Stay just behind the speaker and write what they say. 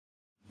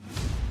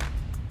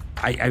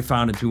I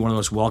found it to be one of the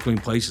most welcoming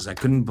places. I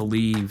couldn't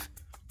believe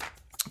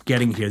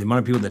getting here, the amount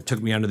of people that took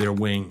me under their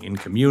wing in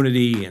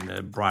community, in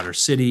the broader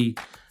city,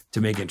 to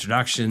make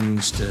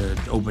introductions, to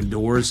open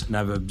doors. And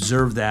I've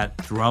observed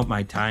that throughout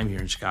my time here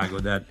in Chicago,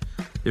 that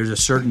there's a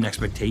certain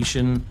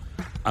expectation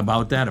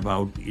about that,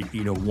 about,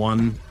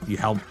 one, you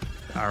help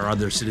our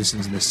other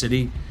citizens in the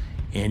city,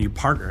 and you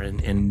partner.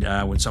 And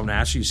when someone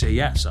asks you, say,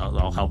 yes,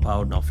 I'll help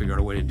out and I'll figure out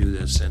a way to do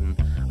this.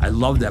 And I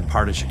love that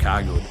part of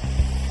Chicago.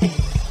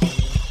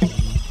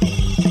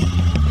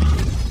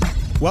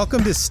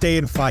 Welcome to Stay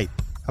and Fight,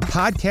 a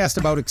podcast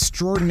about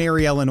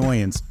extraordinary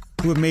Illinoisans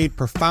who have made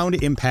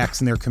profound impacts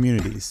in their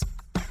communities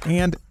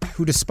and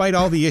who, despite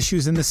all the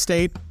issues in the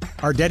state,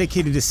 are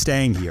dedicated to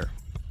staying here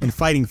and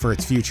fighting for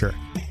its future.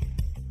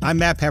 I'm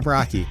Matt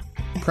Paprocki,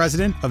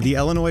 president of the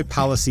Illinois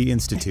Policy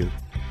Institute.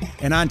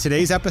 And on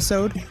today's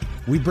episode,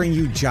 we bring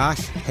you Josh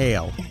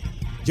Hale.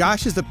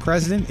 Josh is the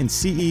president and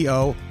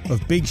CEO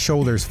of Big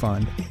Shoulders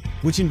Fund,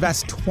 which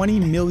invests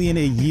 $20 million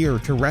a year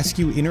to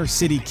rescue inner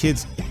city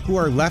kids who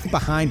are left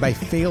behind by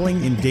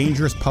failing and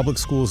dangerous public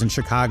schools in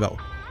Chicago,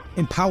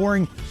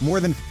 empowering more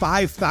than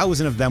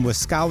 5,000 of them with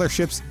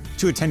scholarships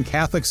to attend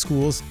Catholic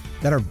schools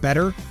that are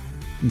better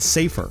and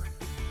safer.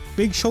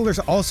 Big Shoulders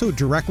also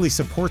directly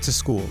supports the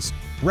schools,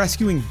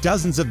 rescuing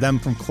dozens of them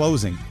from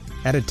closing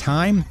at a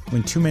time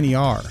when too many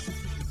are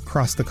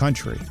across the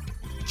country.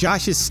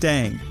 Josh is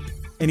staying,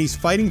 and he's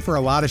fighting for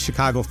a lot of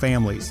Chicago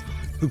families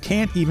who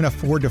can't even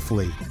afford to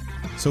flee.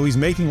 So he's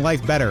making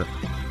life better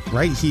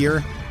right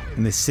here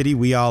in the city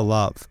we all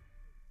love.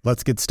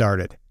 Let's get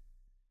started.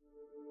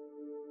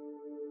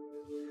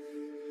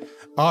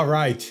 All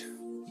right.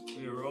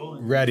 We're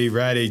rolling.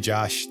 Ready,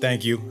 Josh.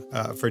 Thank you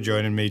for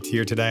joining me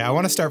here today. I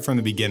want to start from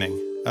the beginning.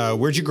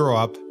 Where'd you grow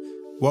up?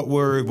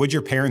 What'd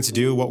your parents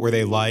do? What were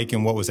they like?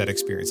 And what was that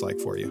experience like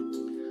for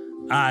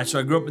you? So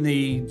I grew up in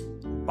the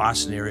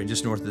Boston area,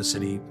 just north of the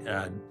city,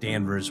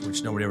 Danvers,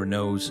 which nobody ever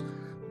knows.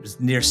 It's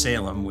near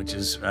Salem, which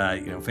is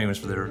famous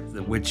for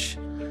the witch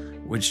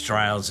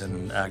trials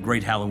and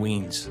great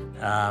Halloweens.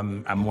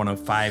 I'm one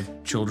of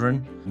 5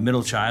 children,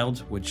 middle child,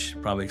 which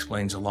probably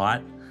explains a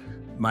lot.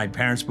 My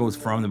parents both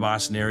from the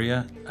Boston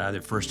area.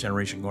 They're first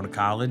generation going to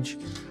college.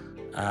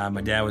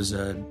 My dad was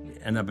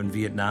ended up in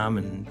Vietnam,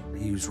 and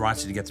he was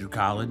ROTC to get through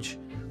college.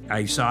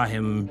 I saw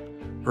him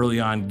early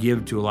on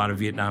give to a lot of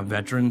Vietnam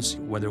veterans,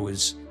 whether it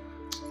was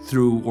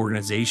through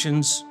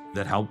organizations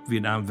that help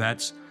Vietnam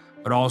vets,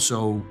 but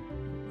also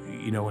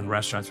in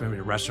restaurants. I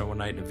remember a restaurant one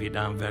night, and a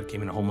Vietnam vet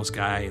came in, a homeless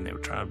guy, and they were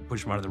trying to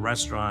push him out of the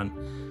restaurant.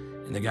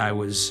 And the guy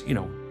was,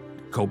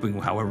 coping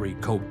however he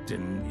coped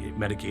and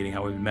medicating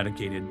however he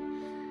medicated.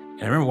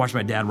 And I remember watching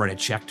my dad write a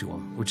check to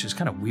him, which is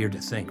kind of weird to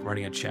think,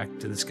 writing a check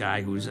to this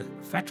guy who was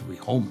effectively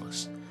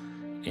homeless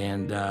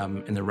and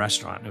in the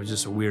restaurant. It was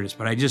just the weirdest.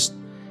 But I just,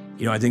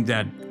 I think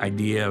that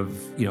idea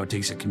of, it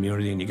takes a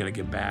community and you got to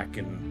give back.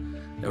 And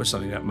that was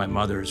something that my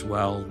mother as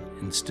well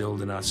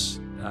instilled in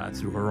us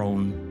through her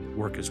own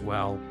work as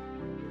well.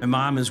 My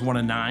mom is one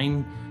of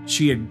 9.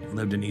 She had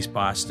lived in East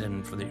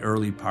Boston for the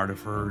early part of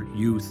her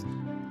youth,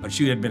 but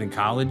she had been in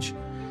college,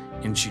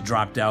 and she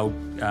dropped out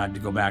to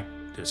go back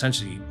to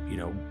essentially,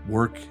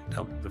 work, to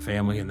help the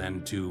family, and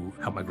then to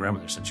help my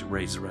grandmother since she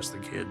raised the rest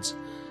of the kids.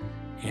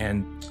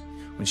 And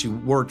when she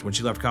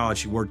left college,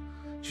 she worked.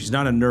 She's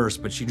not a nurse,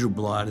 but she drew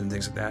blood and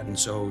things like that. And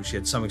so she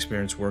had some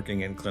experience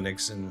working in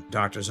clinics and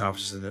doctor's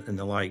offices and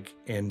the like.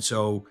 And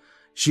so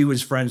she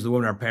was friends with the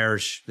woman in our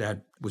parish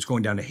that was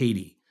going down to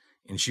Haiti.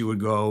 And she would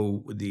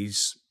go with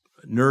these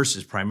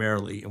nurses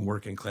primarily and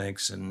work in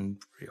clinics and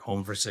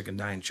home for sick and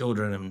dying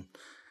children.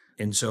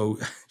 And so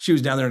she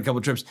was down there on a couple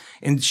of trips.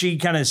 And she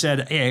kind of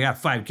said, hey, I got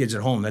 5 kids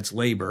at home. That's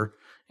labor.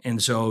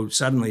 And so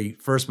suddenly,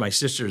 first my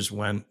sisters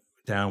went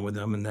down with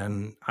them. And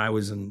then I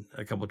was in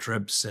a couple of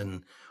trips.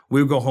 And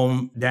we would go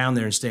home down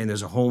there and stay. And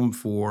there's a home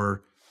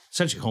for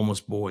essentially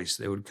homeless boys.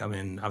 They would come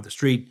in off the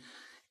street.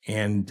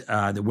 And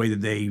the way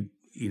that they,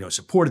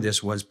 supported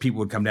this was people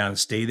would come down and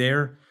stay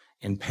there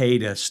and pay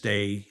to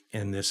stay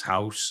in this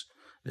house,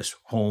 this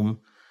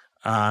home,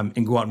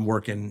 and go out and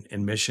work in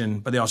mission.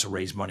 But they also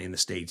raise money in the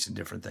States and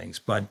different things.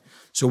 But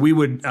so we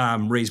would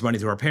raise money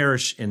through our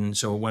parish. And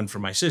so it went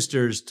from my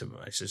sisters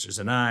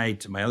and I,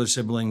 to my other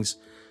siblings,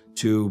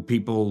 to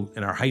people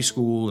in our high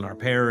school, in our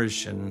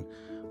parish. And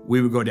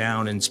we would go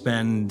down and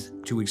spend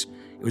 2 weeks.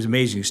 It was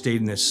amazing. You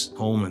stayed in this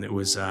home, and it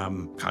was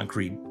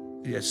concrete.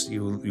 Yes,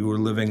 you were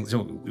living.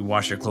 So we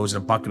washed our clothes in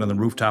a bucket on the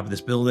rooftop of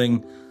this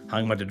building,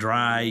 hung them out to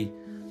dry.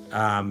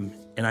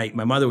 And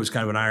my mother was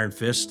kind of an iron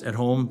fist at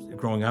home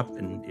growing up,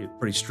 and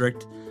pretty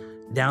strict.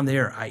 Down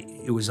there,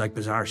 it was like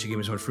bizarre. She gave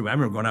me so much freedom. I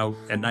remember going out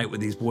at night with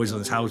these boys on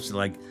this house to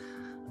I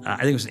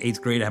think it was in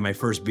 8th grade. I had my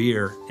first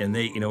beer, and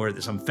they, were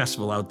at some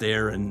festival out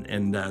there,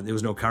 and there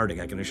was no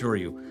carding, I can assure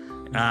you.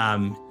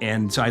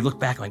 And so I look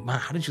back like, Mom,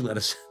 how did you let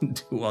us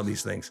do all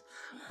these things?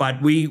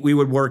 But we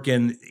would work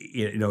in,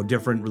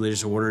 different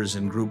religious orders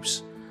and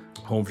groups,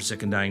 home for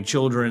sick and dying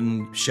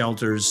children,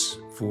 shelters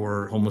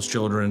for homeless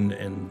children,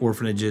 and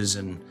orphanages,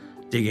 and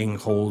digging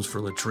holes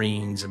for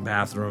latrines and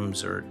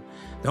bathrooms. Or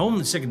the home of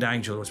the sick and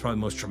dying children was probably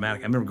the most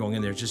traumatic. I remember going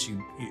in there, just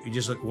you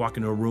just like walk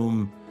into a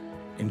room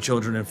and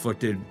children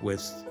inflicted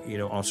with,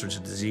 all sorts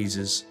of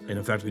diseases and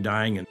effectively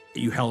dying, and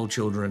you held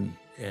children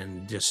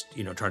and just,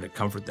 try to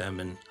comfort them.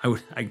 And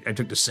I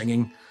took to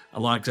singing a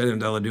lot because I didn't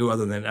know what to do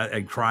other than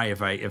I'd cry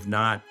if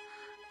not,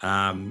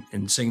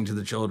 and singing to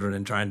the children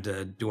and trying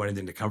to do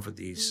anything to comfort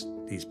these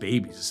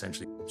babies,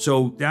 essentially.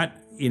 So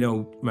that,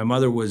 my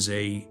mother was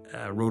a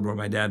road where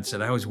my dad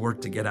said, I always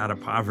worked to get out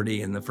of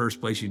poverty, and the first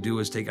place you do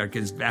is take our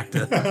kids back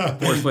to the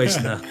poorest place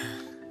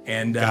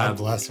and God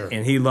bless her.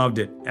 And he loved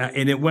it.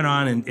 And it went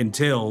on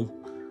until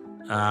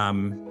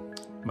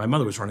my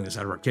mother was running this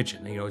out of our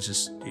kitchen. It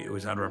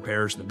was out of our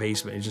parents in the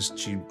basement. It's just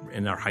she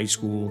in our high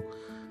school.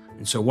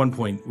 And so at one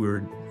point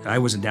I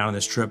wasn't down on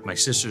this trip. My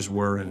sisters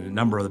were, and a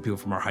number of other people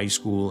from our high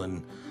school,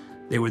 and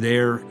they were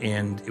there.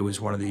 And it was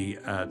one of the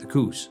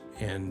coups,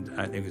 and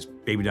I think his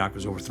baby doc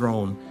was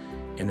overthrown.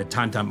 And the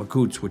Tantam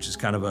Makuts, which is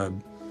kind of a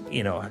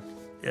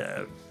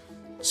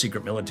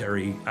secret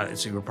military,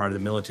 secret part of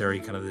the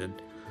military, kind of the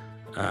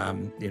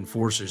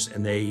enforcers,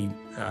 and they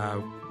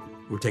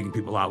were taking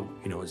people out,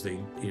 as they,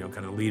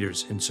 kind of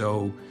leaders. And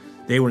so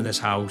they were in this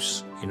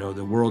house.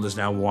 The world is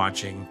now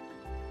watching.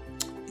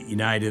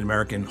 United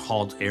American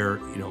halt air,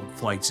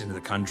 flights into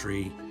the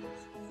country.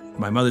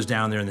 My mother's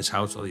down there in this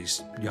house, all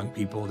these young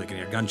people, they can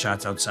hear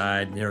gunshots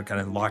outside, and they're kind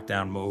of in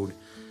lockdown mode.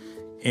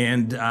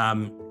 And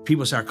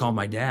people start calling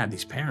my dad,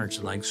 these parents,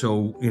 and like,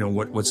 so,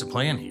 what's the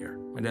plan here?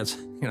 My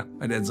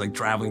dad's like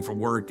traveling for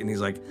work, and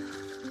he's like,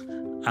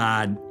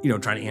 trying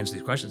to answer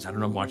these questions. I don't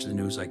know, I'm watching the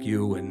news like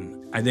you.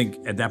 And I think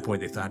at that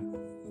point they thought,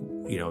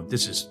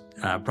 this is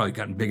probably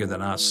gotten bigger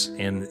than us.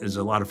 And there's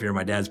a lot of fear on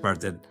my dad's part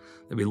that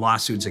there'll be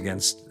lawsuits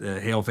against the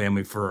Hale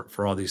family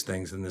for all these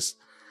things. And this,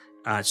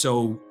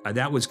 so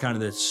that was kind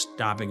of the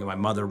stopping of my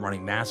mother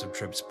running massive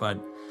trips. But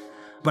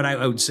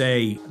I would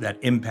say that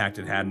impact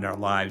it had in our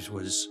lives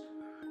was,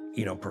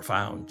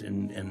 profound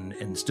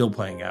and still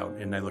playing out.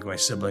 And I look at my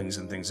siblings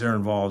and things they're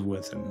involved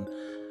with, and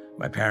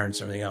my parents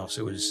and everything else.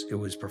 It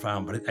was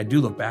profound. But I do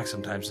look back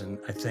sometimes, and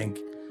I think,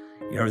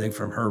 everything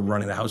from her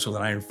running the house with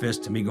an iron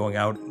fist to me going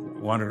out,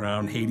 wandering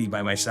around Haiti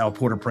by myself,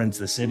 Port-au-Prince,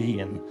 the city.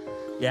 And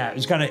yeah, it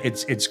was kind of,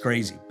 it's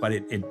crazy, but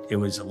it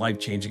was a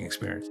life-changing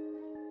experience.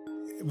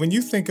 When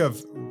you think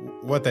of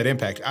what that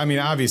impact, I mean,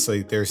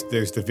 obviously there's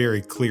the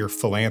very clear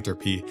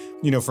philanthropy,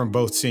 from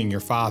both seeing your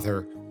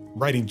father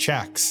writing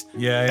checks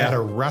at a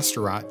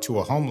restaurant to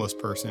a homeless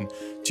person,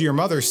 to your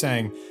mother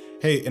saying,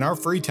 hey, in our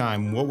free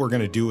time, what we're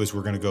going to do is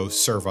we're going to go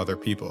serve other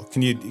people.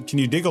 Can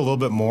you dig a little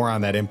bit more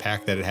on that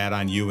impact that it had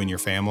on you and your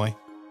family?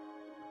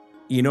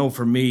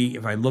 For me,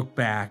 if I look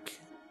back,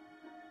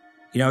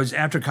 it was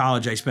after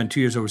college, I spent 2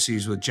 years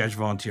overseas with Jesuit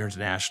Volunteer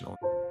International.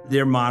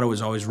 Their motto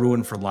was always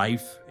ruin for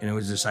life. And it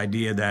was this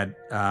idea that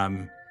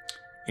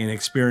in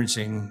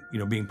experiencing,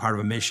 being part of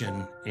a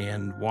mission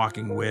and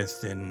walking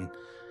with and,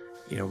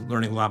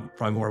 learning a lot,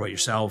 probably more about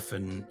yourself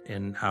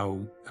and how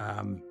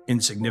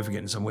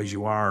insignificant in some ways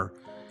you are,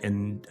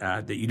 and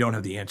that you don't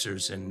have the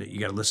answers, and that you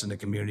got to listen to the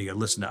community, you got to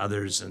listen to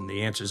others, and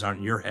the answers aren't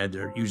in your head,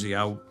 they're usually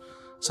out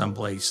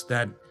someplace.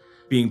 That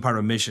being part of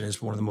a mission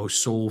is one of the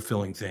most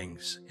soul-filling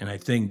things. And I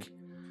think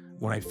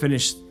when I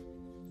finished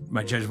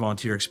my Jesuit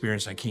Volunteer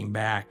experience and I came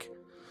back,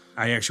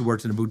 I actually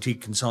worked in a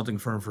boutique consulting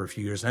firm for a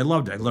few years, and I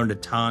loved it. I learned a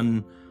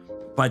ton.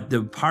 But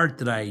the part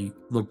that I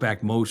look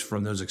back most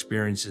from those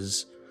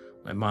experiences,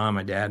 my mom,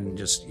 my dad, and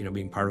just,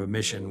 being part of a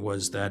mission,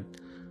 was that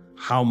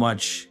how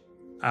much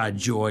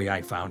joy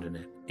I found in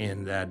it.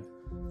 And that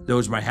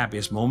those were my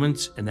happiest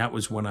moments. And that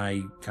was when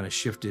I kind of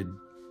shifted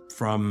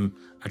from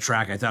a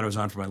track I thought I was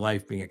on for my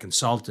life, being a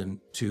consultant,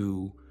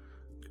 to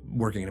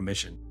working in a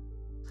mission.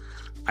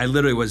 I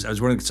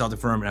was running a consulting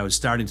firm, and I was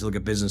starting to look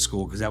at business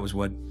school because that was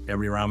what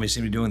everybody around me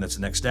seemed to be doing. That's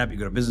the next step. You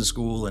go to business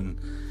school. And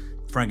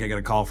Frank, I got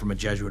a call from a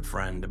Jesuit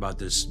friend about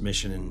this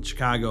mission in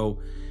Chicago.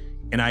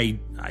 And I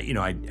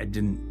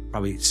didn't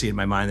probably see in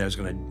my mind that I was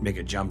going to make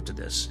a jump to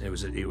this. It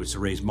was to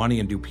raise money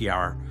and do PR.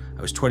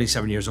 I was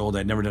 27 years old.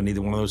 I'd never done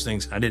either one of those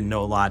things. I didn't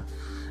know a lot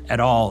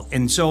at all.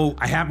 And so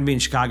I happened to be in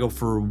Chicago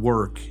for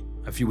work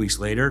a few weeks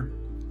later.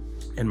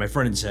 And my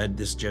friend had said,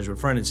 this Jesuit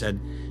friend had said,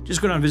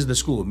 just go down and visit the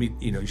school. Meet,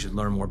 you should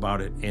learn more about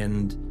it.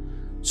 And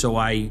so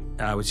I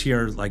was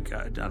here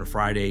on a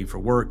Friday for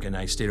work, and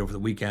I stayed over the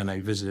weekend. I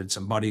visited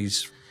some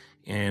buddies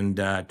and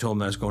told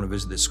them I was going to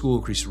visit this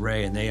school, Cristo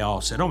Rey, and they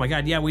all said, oh my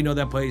God, yeah, we know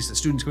that place. The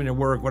students come in to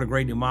work. What a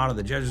great new model.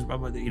 The Jesuits, blah,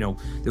 blah, blah.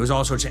 There was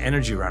all sorts of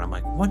energy around. I'm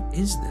like, what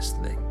is this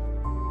thing?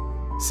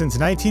 Since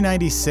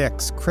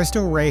 1996,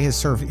 Cristo Rey has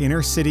served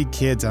inner city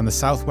kids on the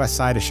southwest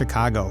side of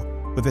Chicago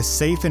with a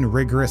safe and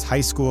rigorous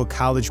high school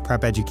college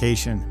prep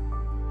education.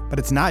 But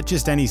it's not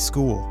just any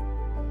school.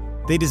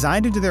 They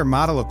designed into their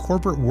model a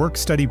corporate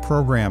work-study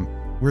program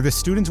where the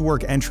students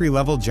work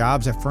entry-level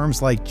jobs at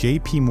firms like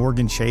J.P.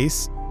 Morgan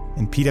Chase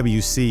and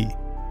PwC.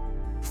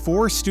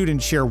 4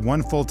 students share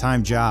one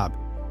full-time job,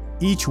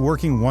 each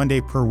working 1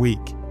 day per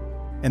week,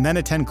 and then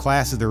attend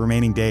classes the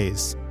remaining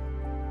days.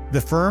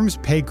 The firms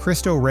pay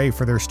Cristo Rey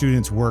for their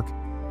students' work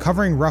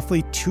covering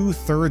roughly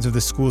 2/3 of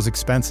the school's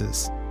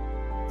expenses.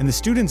 And the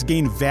students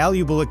gained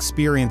valuable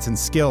experience and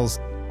skills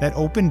that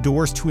opened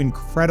doors to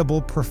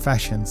incredible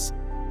professions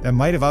that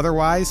might have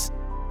otherwise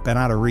been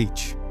out of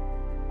reach.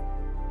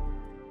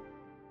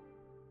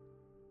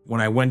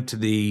 When I went to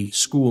the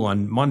school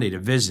on Monday to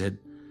visit,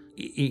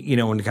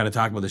 and to kind of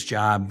talk about this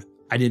job,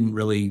 I didn't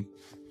really,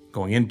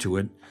 going into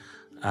it,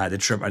 the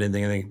trip, I didn't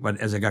think anything. But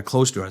as I got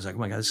close to it, I was like, oh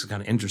my God, this is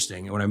kind of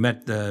interesting. And when I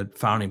met the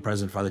founding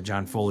president, Father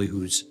John Foley,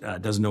 who's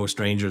doesn't know a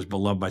stranger, is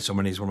beloved by so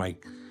many, he's one of my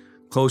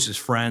closest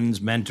friends,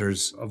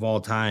 mentors of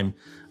all time.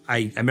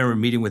 I remember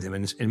meeting with him,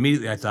 and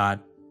immediately I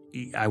thought,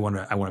 I want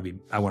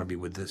to be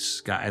with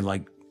this guy. I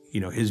like,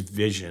 his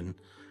vision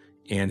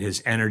and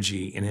his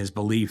energy and his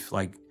belief,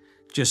 like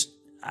just,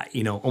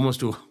 almost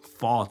to a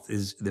fault,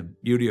 is the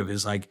beauty of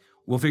his, like,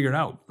 we'll figure it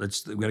out. We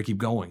got to keep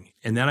going.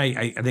 And then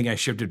I think I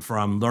shifted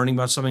from learning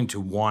about something to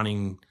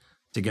wanting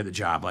to get the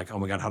job. Like, oh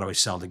my God, how do I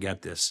sell to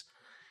get this?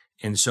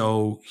 And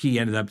so he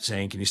ended up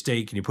saying, can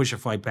you push your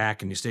flight back?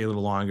 Can you stay a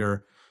little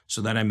longer?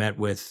 So then I met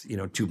with,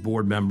 2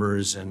 board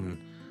members, and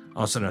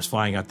all of a sudden I was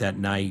flying out that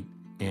night,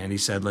 and he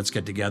said, let's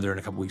get together in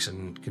a couple weeks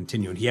and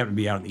continue. And he happened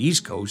to be out on the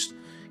East Coast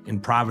in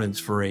Providence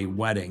for a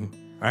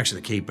wedding, or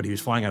actually the Cape, but he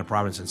was flying out of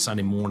Providence on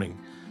Sunday morning.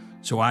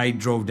 So I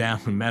drove down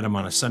and met him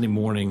on a Sunday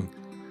morning.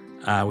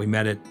 We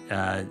met at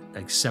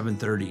like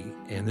 7:30,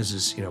 and this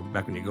is,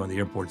 back when you go in the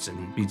airports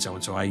and beat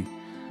someone. So I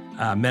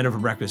met him for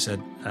breakfast at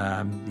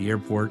the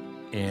airport,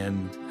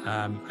 and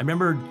I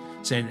remember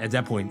saying at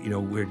that point, we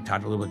were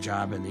talking a little bit of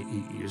job, and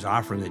he was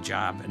offering the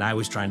job, and I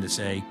was trying to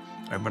say,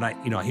 but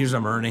here's what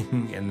I'm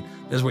earning, and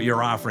this is what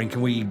you're offering.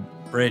 Can we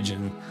bridge?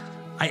 And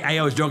I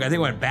always joke, I think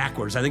I went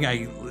backwards. I think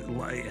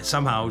I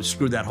somehow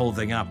screwed that whole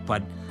thing up,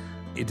 but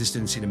it just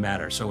didn't seem to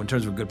matter. So in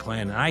terms of a good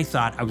plan, and I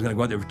thought I was going to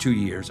go out there for 2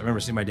 years. I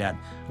remember seeing my dad,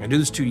 I'm going to do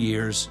this 2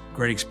 years,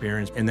 great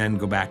experience, and then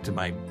go back to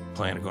my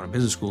plan of going to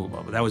business school.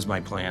 But that was my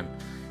plan.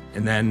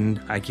 And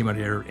then I came out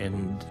here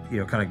and,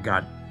 kind of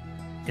got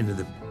into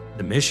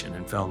the mission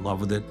and fell in love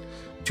with it.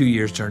 2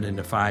 years turned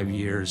into 5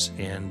 years.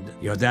 And,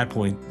 at that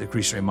point, the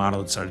Cristo Rey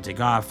model had started to take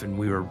off, and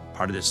we were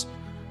part of this,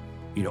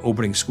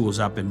 opening schools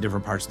up in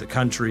different parts of the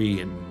country.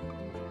 And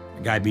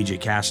a guy, B.J.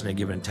 Casson, had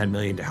given $10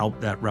 million to help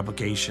that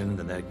replication,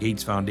 and the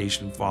Gates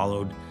Foundation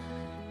followed.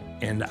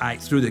 And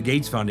through the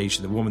Gates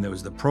Foundation, the woman that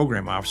was the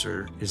program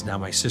officer is now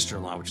my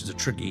sister-in-law, which is a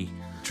tricky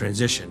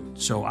transition.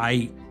 So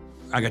I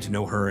got to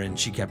know her, and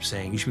she kept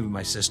saying, you should meet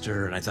my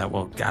sister. And I thought,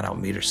 well, God, I'll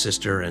meet her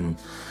sister, and,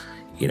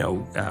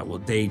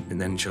 we'll date, and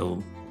then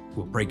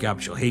we'll break up,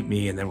 she'll hate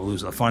me, and then we'll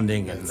lose the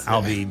funding, and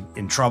I'll be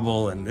in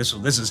trouble. And this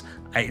is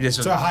a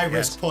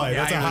high-risk play.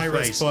 That's a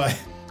high-risk play.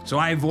 So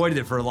I avoided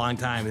it for a long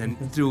time. And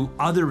then through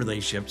other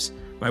relationships,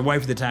 my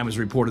wife at the time was a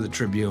reporter of the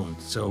Tribune.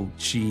 So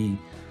she,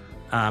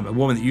 a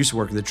woman that used to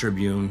work at the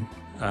Tribune,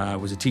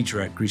 was a teacher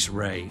at Cristo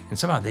Rey. And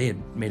somehow they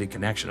had made a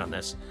connection on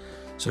this.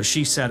 So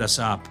she set us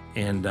up.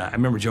 And I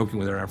remember joking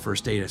with her on our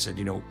first date. I said,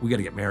 we got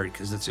to get married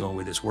because that's the only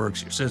way this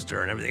works, your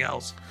sister and everything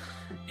else.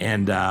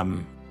 And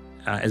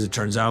as it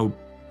turns out,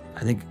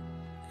 I think,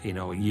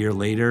 a year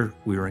later,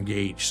 we were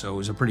engaged. So it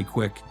was a pretty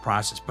quick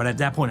process. But at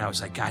that point, I was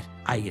like, God,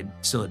 I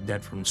still had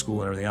debt from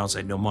school and everything else. I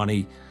had no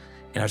money.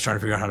 And I was trying to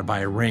figure out how to buy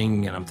a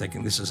ring. And I'm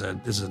thinking, this is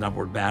an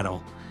upward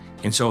battle.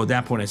 And so at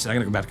that point, I said, I'm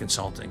going to go back to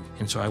consulting.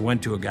 And so I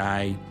went to a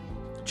guy,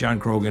 John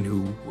Krogan,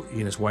 who he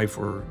and his wife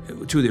were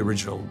 2 of the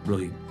original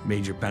really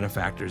major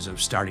benefactors of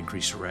starting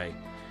Cristo Rey.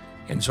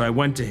 And so I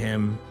went to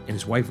him, and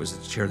his wife was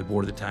the chair of the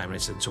board at the time. And I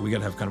said, so we got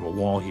to have kind of a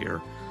wall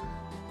here.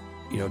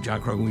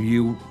 John Krogan, will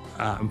you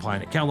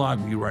applying at Kellogg,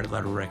 will you write a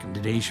letter of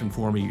recommendation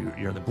for me?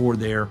 You're on the board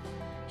there.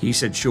 He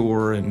said,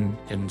 sure.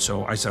 And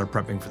so I started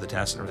prepping for the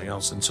test and everything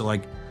else. And so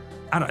it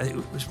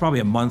was probably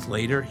a month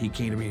later, he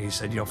came to me and he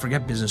said,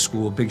 forget business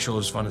school. Big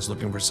Shoulders Fund is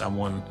looking for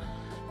someone.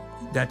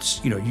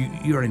 That's, you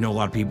already know a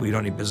lot of people. You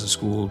don't need business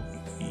school.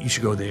 You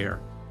should go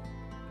there.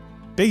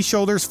 Big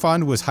Shoulders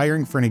Fund was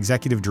hiring for an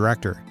executive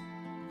director,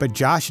 but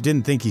Josh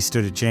didn't think he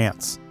stood a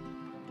chance.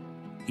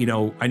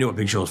 I knew what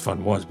Big Shoulders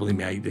Fund was. Believe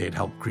me, they had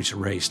helped Cristo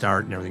Rey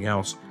start and everything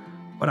else.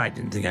 But I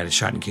didn't think I had a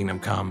shot in Kingdom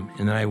Come.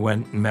 And then I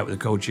went and met with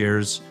the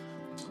co-chairs.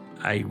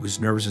 I was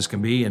nervous as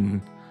can be,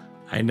 and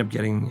I ended up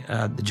getting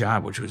the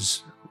job, which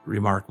was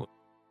remarkable.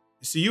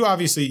 So you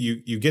obviously,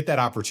 you get that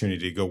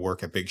opportunity to go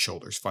work at Big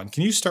Shoulders Fund.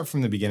 Can you start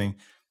from the beginning?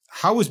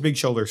 How was Big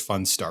Shoulders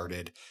Fund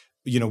started?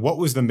 What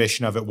was the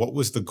mission of it? What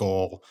was the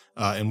goal?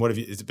 And has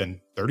it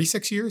been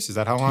 36 years? Is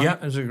that how long? Yeah,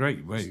 it was a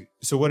great way.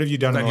 So what have you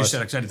done? You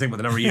said excited to think about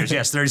the number of years.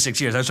 Yes, 36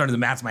 years. I was starting to do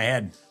the math in my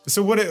head.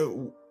 So what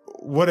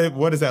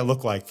does that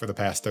look like for the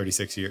past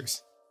 36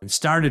 years? It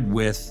started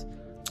with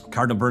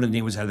Cardinal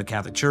Bernardine was head of the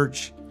Catholic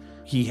Church.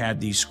 He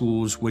had these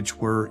schools, which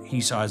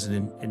he saw as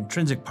an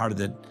intrinsic part of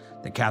the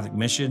Catholic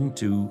mission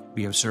to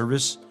be of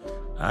service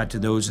to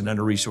those in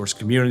under-resourced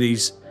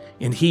communities.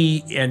 And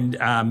he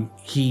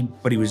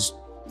was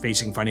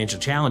facing financial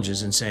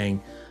challenges and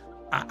saying,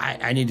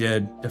 I need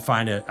to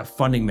find a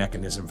funding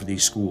mechanism for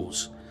these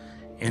schools.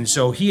 And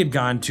so he had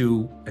gone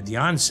to, at the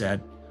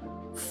onset,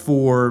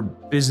 4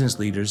 business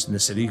leaders in the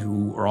city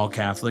who are all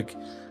Catholic,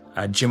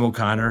 Jim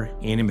O'Connor,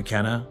 Annie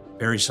McKenna,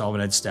 Barry Sullivan,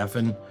 Ed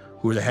Steffen,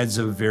 who were the heads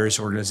of various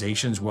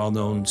organizations,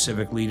 well-known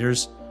civic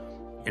leaders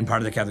and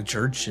part of the Catholic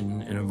Church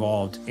and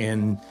involved,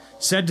 and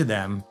said to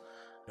them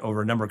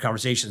over a number of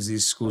conversations,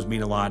 these schools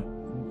mean a lot.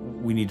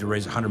 We need to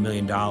raise $100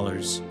 million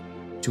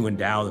to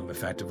endow them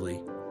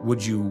effectively.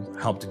 Would you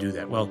help to do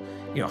that? Well,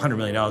 $100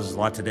 million is a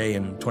lot today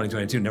in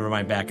 2022, never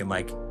mind back in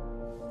like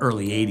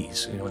early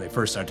 80s, when they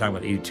first started talking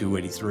about 82,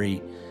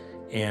 83.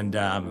 And,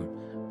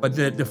 but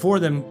the four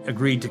of them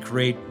agreed to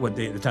create what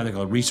at the time they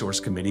called a resource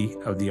committee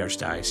of the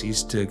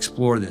Archdiocese to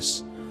explore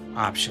this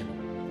option.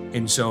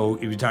 And so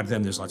if you talk to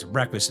them, there's lots of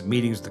breakfasts and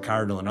meetings with the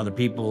Cardinal and other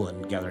people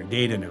and gathering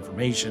data and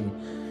information.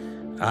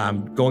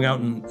 Going out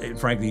and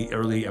frankly,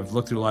 early, I've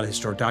looked through a lot of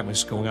historic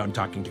documents, going out and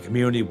talking to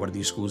community. What do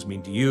these schools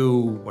mean to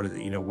you?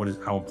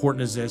 How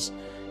important is this?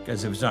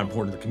 Because if it's not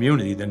important to the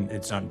community, then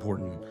it's not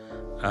important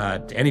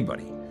to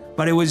anybody.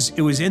 But it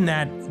was in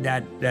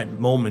that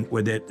moment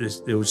where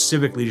those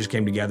civic leaders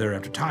came together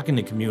after talking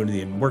to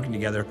community and working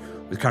together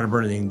with Cardinal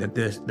Bernardine that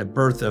the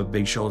birth of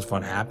Big Shoulders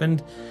Fund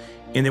happened.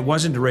 And it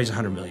wasn't to raise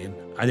 $100 million.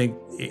 I think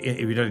if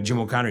you talk to Jim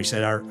O'Connor, he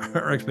said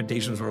our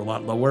expectations were a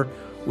lot lower.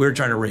 We were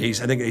trying to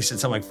raise, I think they said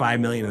something like $5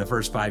 million in the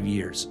first 5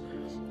 years.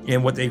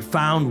 And what they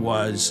found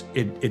was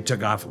it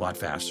took off a lot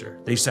faster.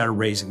 They started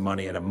raising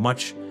money at a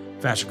much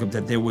faster clip,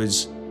 that there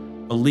was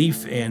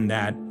belief in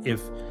that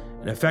if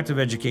an effective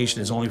education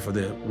is only for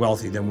the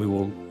wealthy, then we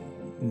will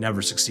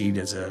never succeed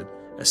as a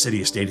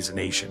city, a state, as a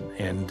nation.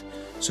 And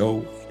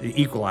so the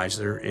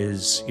equalizer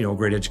is, a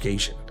great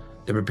education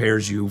that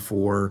prepares you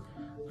for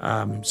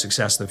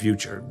success in the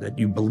future, that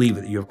you believe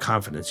it, that you have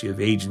confidence, you have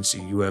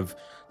agency, you have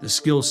the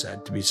skill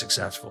set to be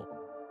successful.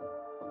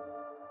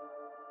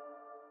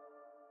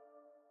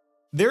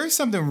 There is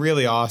something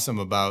really awesome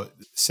about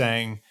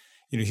saying,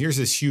 here's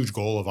this huge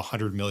goal of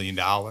 $100 million.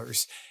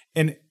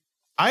 And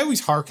I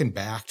always hearken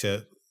back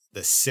to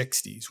the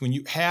 60s when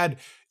you had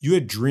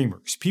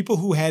dreamers, people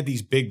who had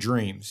these big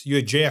dreams. You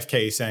had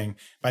JFK saying,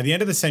 by the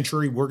end of the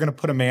century, we're going to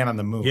put a man on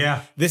the moon.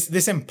 Yeah.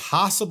 This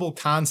impossible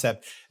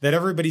concept that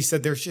everybody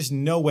said there's just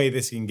no way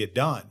this can get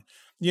done.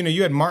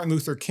 You had Martin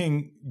Luther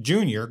King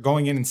Jr.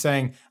 going in and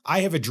saying,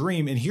 I have a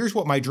dream and here's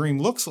what my dream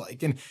looks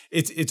like. And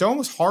it's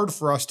almost hard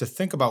for us to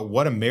think about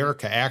what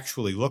America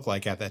actually looked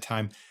like at that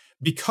time,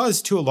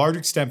 because to a large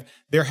extent,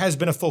 there has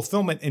been a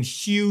fulfillment in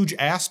huge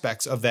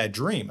aspects of that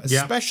dream,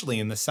 especially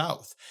in the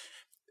South.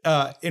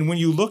 And when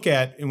you look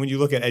at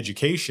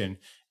education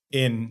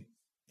in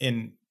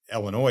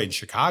Illinois and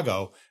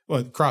Chicago, well,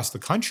 across the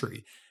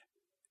country,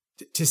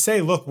 to say,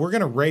 look, we're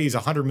going to raise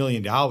 $100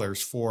 million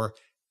for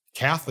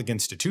Catholic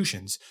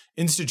institutions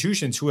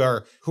who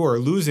are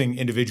losing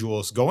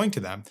individuals going to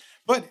them,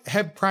 but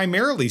have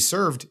primarily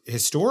served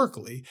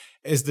historically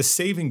as the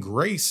saving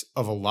grace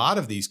of a lot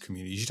of these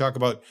communities. You talk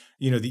about,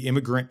 the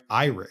immigrant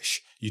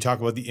Irish, you talk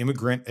about the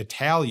immigrant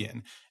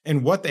Italian,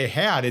 and what they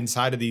had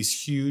inside of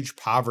these huge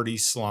poverty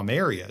slum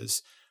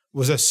areas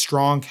was a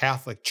strong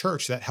Catholic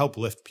church that helped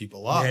lift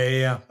people up.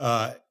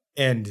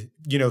 And,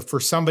 for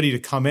somebody to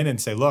come in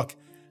and say, look,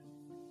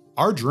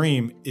 our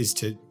dream is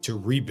to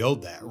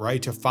rebuild that,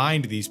 right? To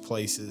find these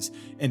places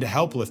and to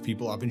help lift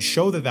people up and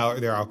show that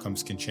their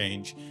outcomes can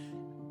change.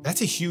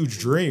 That's a huge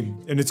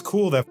dream. And it's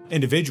cool that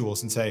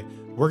individuals and say,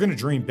 we're going to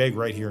dream big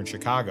right here in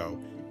Chicago.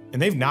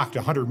 And they've knocked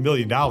 $100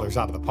 million out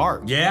of the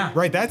park. Yeah.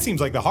 Right? That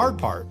seems like the hard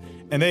part.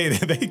 And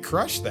they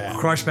crushed that.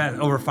 Crushed that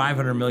over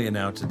 $500 million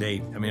now to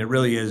date. I mean, it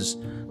really is,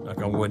 knock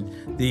on wood,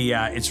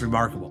 it's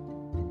remarkable.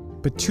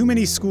 But too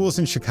many schools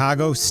in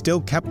Chicago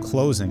still kept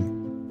closing.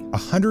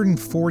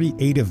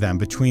 148 of them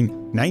between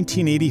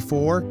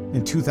 1984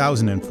 and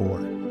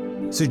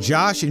 2004. So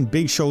Josh and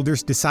Big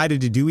Shoulders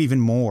decided to do even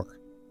more.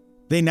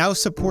 They now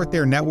support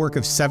their network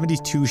of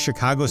 72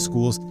 Chicago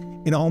schools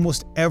in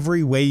almost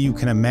every way you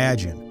can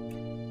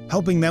imagine,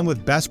 helping them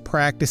with best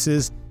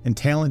practices and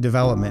talent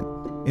development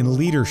in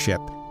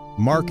leadership,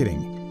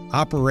 marketing,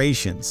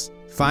 operations,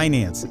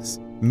 finances,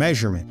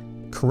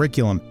 measurement,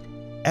 curriculum,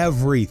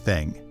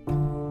 everything.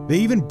 They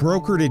even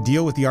brokered a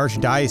deal with the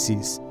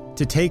Archdiocese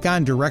to take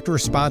on direct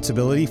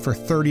responsibility for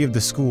 30 of the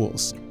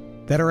schools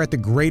that are at the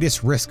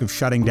greatest risk of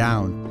shutting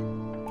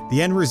down.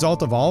 The end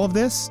result of all of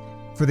this,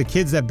 for the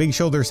kids that Big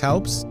Shoulders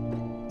helps,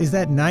 is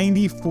that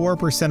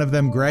 94% of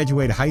them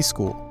graduate high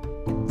school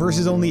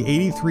versus only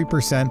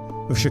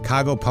 83% of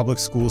Chicago public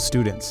school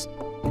students.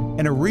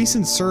 And a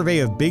recent survey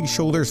of Big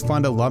Shoulders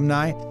Fund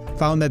alumni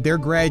found that their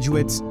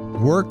graduates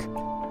work,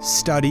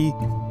 study,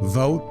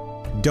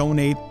 vote,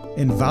 donate,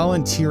 and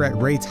volunteer at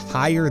rates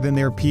higher than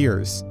their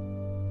peers.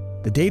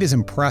 The data is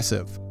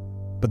impressive,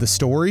 but the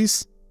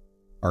stories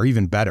are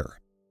even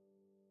better.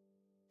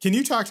 Can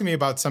you talk to me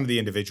about some of the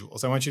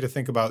individuals? I want you to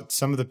think about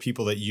some of the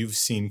people that you've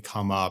seen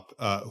come up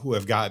who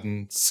have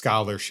gotten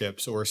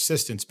scholarships or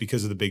assistance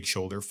because of the Big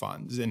Shoulder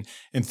Funds, and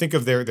think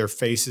of their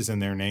faces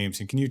and their names.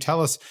 And can you tell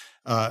us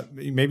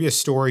maybe a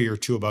story or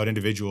two about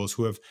individuals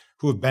who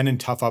have been in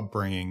tough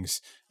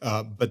upbringings,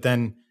 but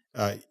then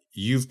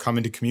you've come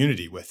into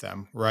community with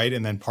them, right?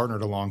 And then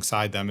partnered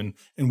alongside them. And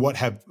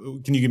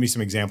can you give me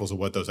some examples of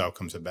what those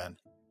outcomes have been?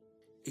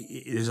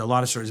 there's a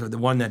lot of stories. The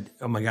one that,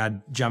 oh my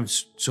God,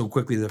 jumps so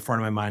quickly to the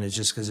front of my mind is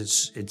just because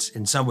it's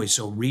in some ways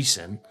so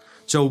recent.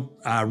 So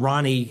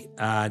Ronnie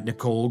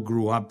Nicole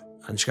grew up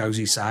on Chicago's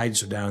East Side,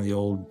 so down in the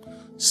old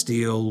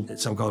steel,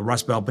 some call it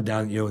Rust Belt, but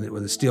down,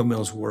 where the steel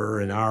mills were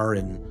and are.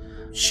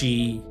 And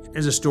she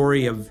has a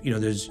story of,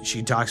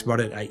 she talks about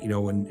it,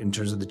 in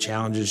terms of the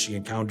challenges she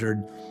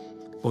encountered,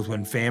 both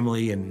when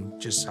family and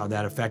just how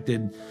that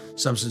affected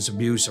substance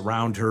abuse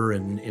around her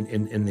and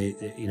in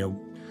the,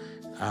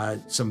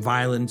 some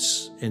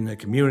violence in the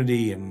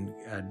community and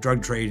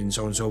drug trade and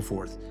so on and so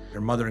forth. Her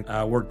mother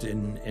worked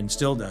and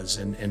still does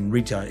in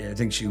retail. I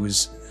think she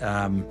was,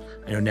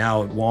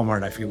 now at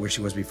Walmart, I forget where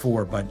she was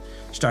before, but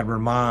she talked to her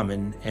mom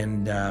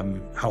and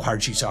how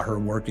hard she saw her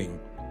working.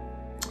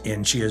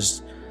 And she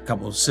has a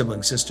couple of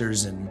sibling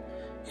sisters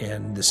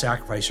and the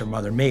sacrifice her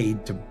mother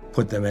made to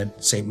put them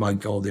at St.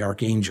 Michael the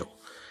Archangel.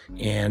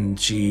 And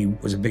she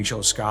was a Big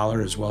Show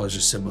scholar as well as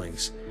her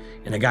siblings.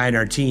 And a guy in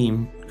our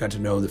team got to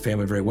know the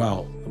family very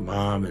well, the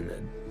mom and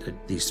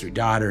these three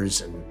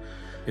daughters. And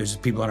there's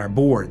people on our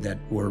board that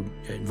were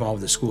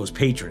involved with the school as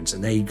patrons,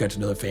 and they got to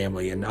know the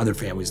family and other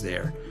families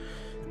there.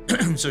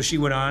 So she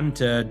went on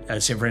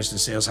to St. Francis de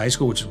Sales High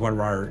School, which is one of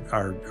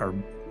our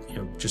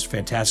just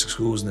fantastic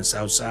schools in the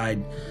South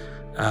Side.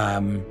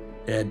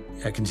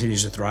 It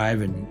continues to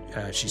thrive, and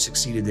she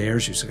succeeded there.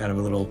 She was kind of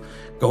a little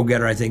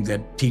go-getter. I think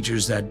that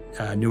teachers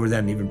that knew her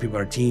then, even people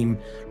on our team,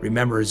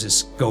 remember as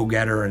this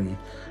go-getter and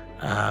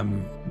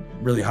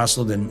really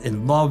hustled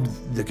and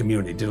loved the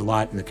community, did a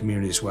lot in the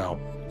community as well.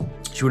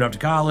 She went off to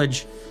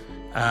college.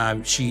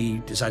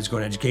 She decides to go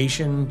into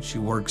education. She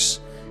works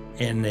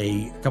in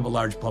a couple of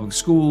large public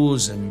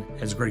schools and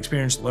has a great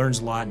experience, learns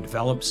a lot and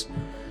develops,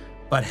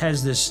 but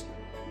has this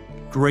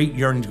great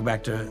yearning to go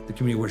back to the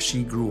community where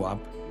she grew up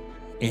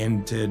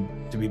and to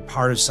be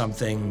part of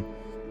something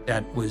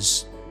that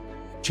was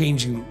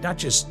changing not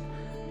just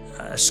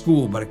a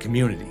school, but a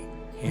community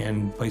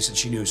and a place that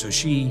she knew. So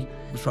she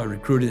was probably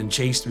recruited and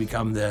chased to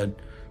become the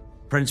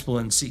principal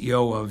and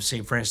CEO of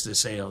St. Francis de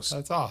Sales.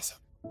 That's awesome.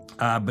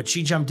 But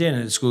she jumped in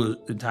at school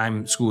at the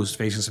time. School was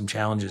facing some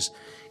challenges.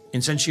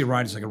 And since she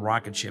arrived, it's like a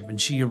rocket ship.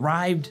 And she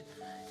arrived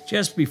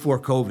just before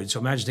COVID. So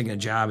imagine taking a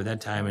job at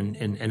that time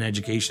in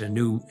education,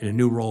 in a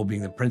new role,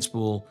 being the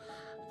principal,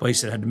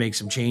 place that had to make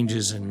some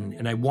changes.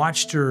 And I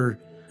watched her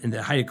in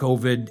the height of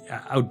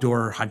COVID,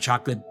 outdoor hot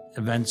chocolate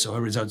events. So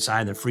everybody's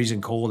outside, they're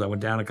freezing cold. I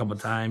went down a couple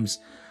of times.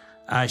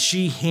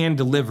 She hand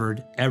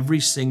delivered every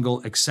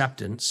single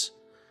acceptance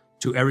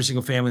to every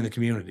single family in the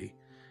community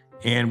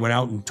and went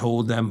out and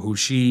told them who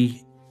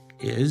she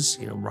is.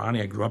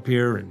 Ronnie, I grew up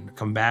here and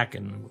come back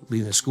and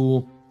lead the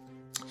school.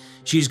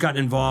 She's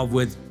gotten involved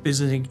with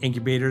business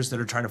incubators that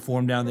are trying to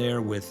form down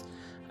there with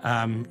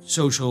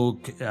social,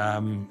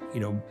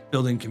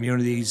 building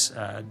communities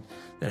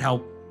that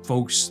help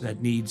folks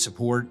that need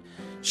support.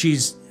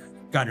 She's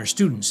gotten her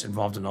students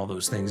involved in all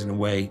those things in a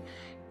way.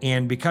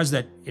 And because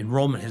that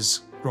enrollment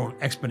has grown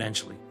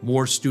exponentially,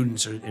 more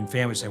students and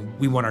families saying,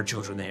 we want our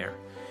children there.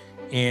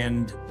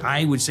 And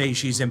I would say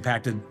she's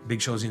impacted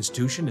Big Show's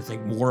institution to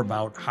think more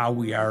about how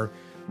we are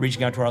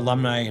reaching out to our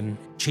alumni and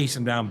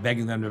chasing them down,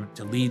 begging them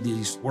to lead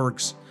these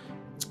works.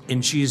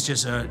 And she's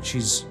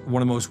she's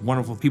one of the most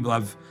wonderful people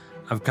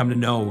I've come to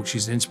know.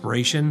 She's an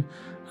inspiration.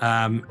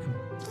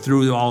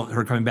 Through all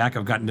her coming back,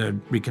 I've gotten to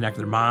reconnect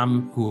with her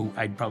mom, who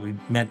I'd probably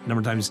met a number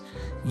of times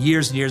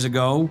years and years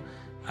ago.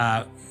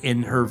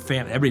 In her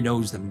family, everybody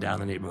knows them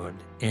down in the neighborhood.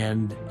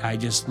 And I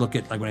just look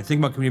at, when I think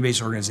about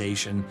community-based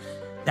organization,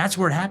 that's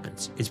where it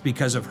happens. It's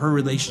because of her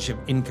relationship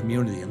in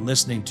community and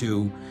listening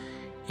to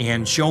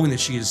and showing that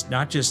she is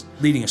not just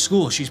leading a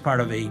school, she's part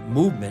of a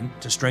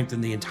movement to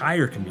strengthen the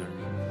entire community.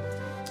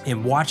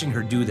 And watching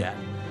her do that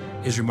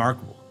is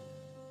remarkable.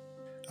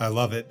 I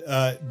love it.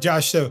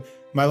 Josh, so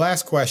my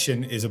last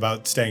question is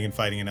about staying and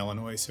fighting in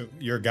Illinois. So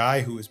you're a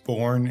guy who was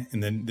born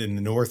in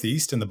the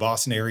Northeast, in the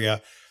Boston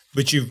area,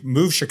 but you've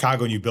moved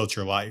Chicago and you built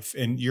your life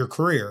and your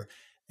career.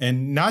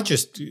 And not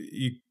just,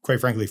 quite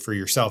frankly, for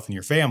yourself and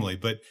your family,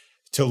 but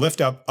to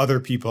lift up other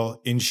people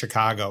in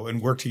Chicago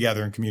and work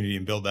together in community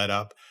and build that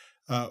up.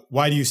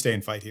 Why do you stay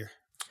and fight here?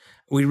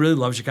 We really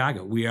love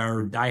Chicago. We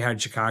are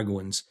diehard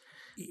Chicagoans.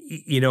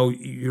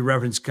 You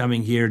reference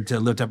coming here to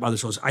lift up other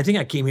souls. I think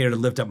I came here to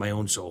lift up my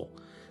own soul.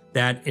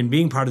 That in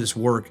being part of this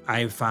work, I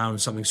have found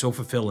something so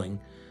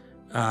fulfilling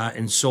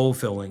and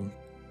soul-filling,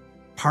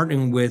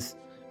 partnering with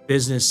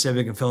business,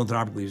 civic, and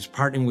philanthropic leaders,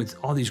 partnering with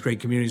all these great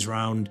communities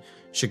around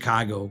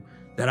Chicago,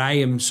 that I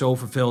am so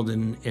fulfilled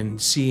in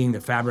seeing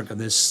the fabric of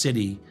this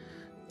city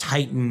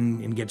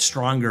tighten and get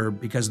stronger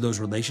because of those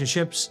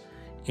relationships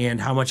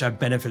and how much I've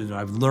benefited.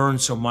 I've learned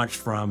so much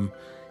from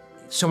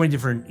so many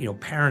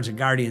different, parents and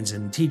guardians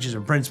and teachers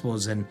and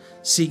principals and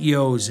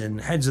CEOs and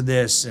heads of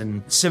this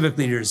and civic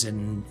leaders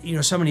and,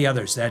 so many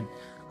others that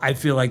I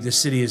feel like this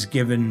city has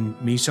given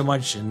me so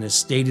much and this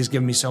state has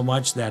given me so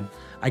much that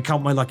I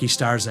count my lucky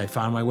stars that I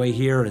found my way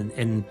here.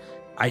 And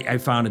I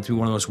found it to be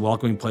one of the most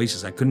welcoming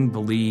places. I couldn't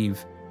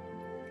believe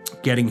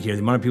getting here,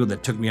 the amount of people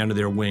that took me under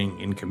their wing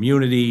in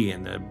community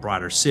and the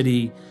broader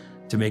city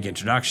to make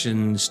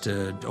introductions,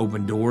 to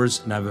open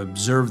doors. And I've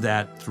observed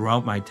that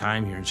throughout my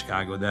time here in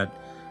Chicago, that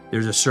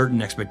there's a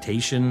certain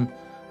expectation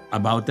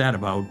about that,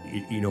 about,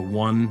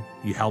 one,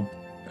 you help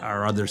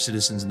our other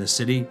citizens in the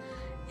city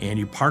and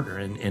you partner.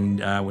 And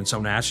when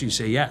someone asks you, you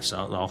say, yes,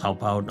 I'll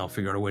help out and I'll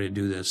figure out a way to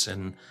do this.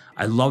 And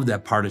I love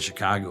that part of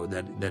Chicago,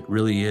 that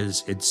really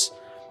is, it's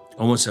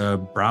almost a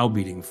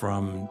browbeating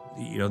from,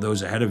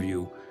 those ahead of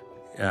you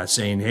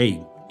saying,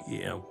 hey,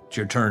 it's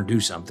your turn, do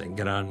something,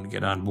 get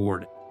on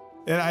board.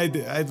 And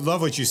I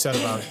love what you said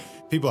about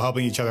people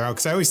helping each other out,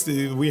 because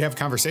we have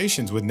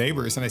conversations with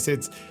neighbors, and I say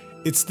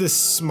it's the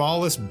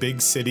smallest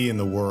big city in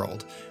the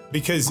world,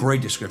 because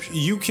great description.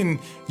 You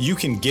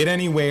can get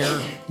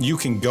anywhere, you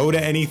can go to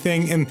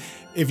anything, and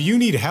if you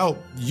need help,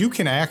 you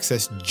can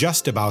access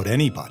just about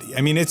anybody.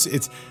 I mean, it's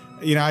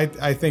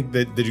I think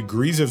that the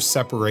degrees of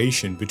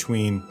separation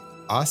between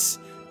us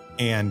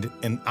and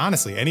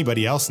honestly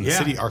anybody else in the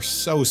city are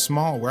so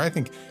small, where I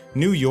think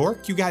New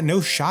York, you got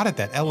no shot at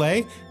that.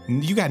 LA,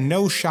 you got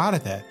no shot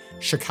at that.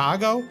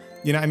 Chicago,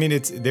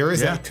 there is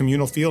that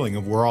communal feeling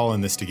of we're all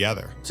in this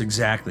together. It's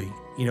exactly.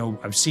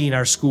 I've seen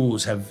our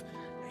schools have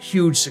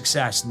huge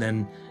success and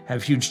then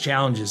have huge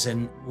challenges,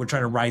 and we're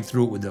trying to ride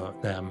through it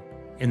with them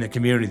in the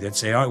community that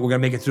say, all right, we're gonna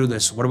make it through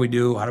this. What do we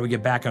do? How do we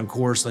get back on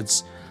course?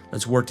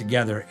 Let's work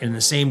together. And in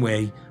the same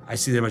way, I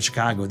see that about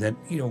Chicago, that,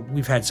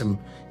 we've had some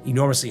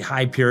enormously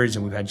high periods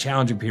and we've had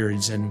challenging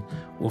periods, and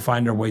we'll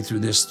find our way through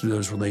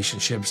those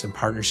relationships and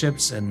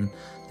partnerships and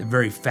the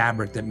very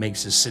fabric that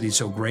makes this city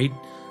so great,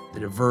 the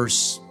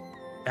diverse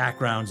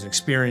backgrounds and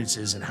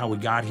experiences and how we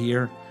got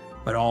here,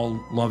 but all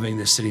loving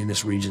this city and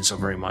this region so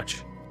very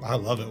much. I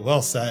love it.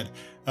 Well said.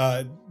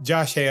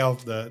 Josh Hale,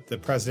 the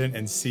president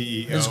and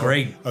CEO That's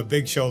great. of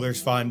Big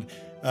Shoulders Fund,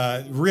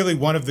 really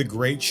one of the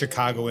great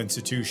Chicago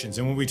institutions.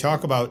 And when we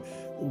talk about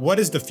what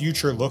does the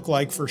future look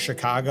like for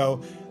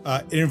Chicago,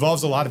 it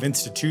involves a lot of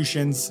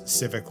institutions,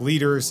 civic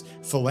leaders,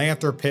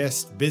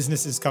 philanthropists,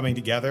 businesses coming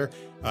together.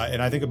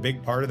 And I think a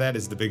big part of that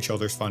is the Big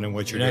Shoulders Fund and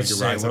what you're doing to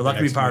rise up. We're lucky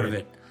to be part of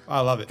it. I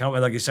love it. Count my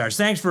lucky stars.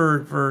 Thanks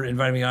for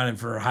inviting me on and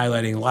for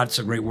highlighting lots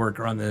of great work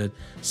around the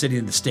city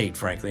and the state,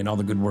 frankly, and all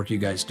the good work you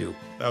guys do.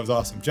 That was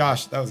awesome.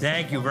 Josh,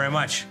 Thank you very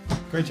much.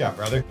 Great job,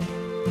 brother.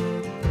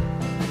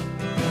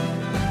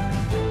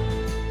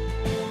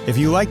 If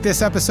you like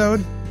this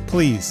episode,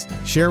 please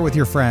share with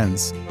your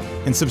friends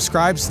and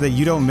subscribe so that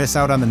you don't miss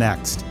out on the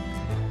next.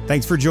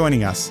 Thanks for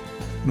joining us,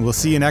 and we'll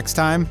see you next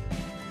time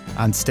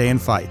on Stay and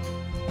Fight.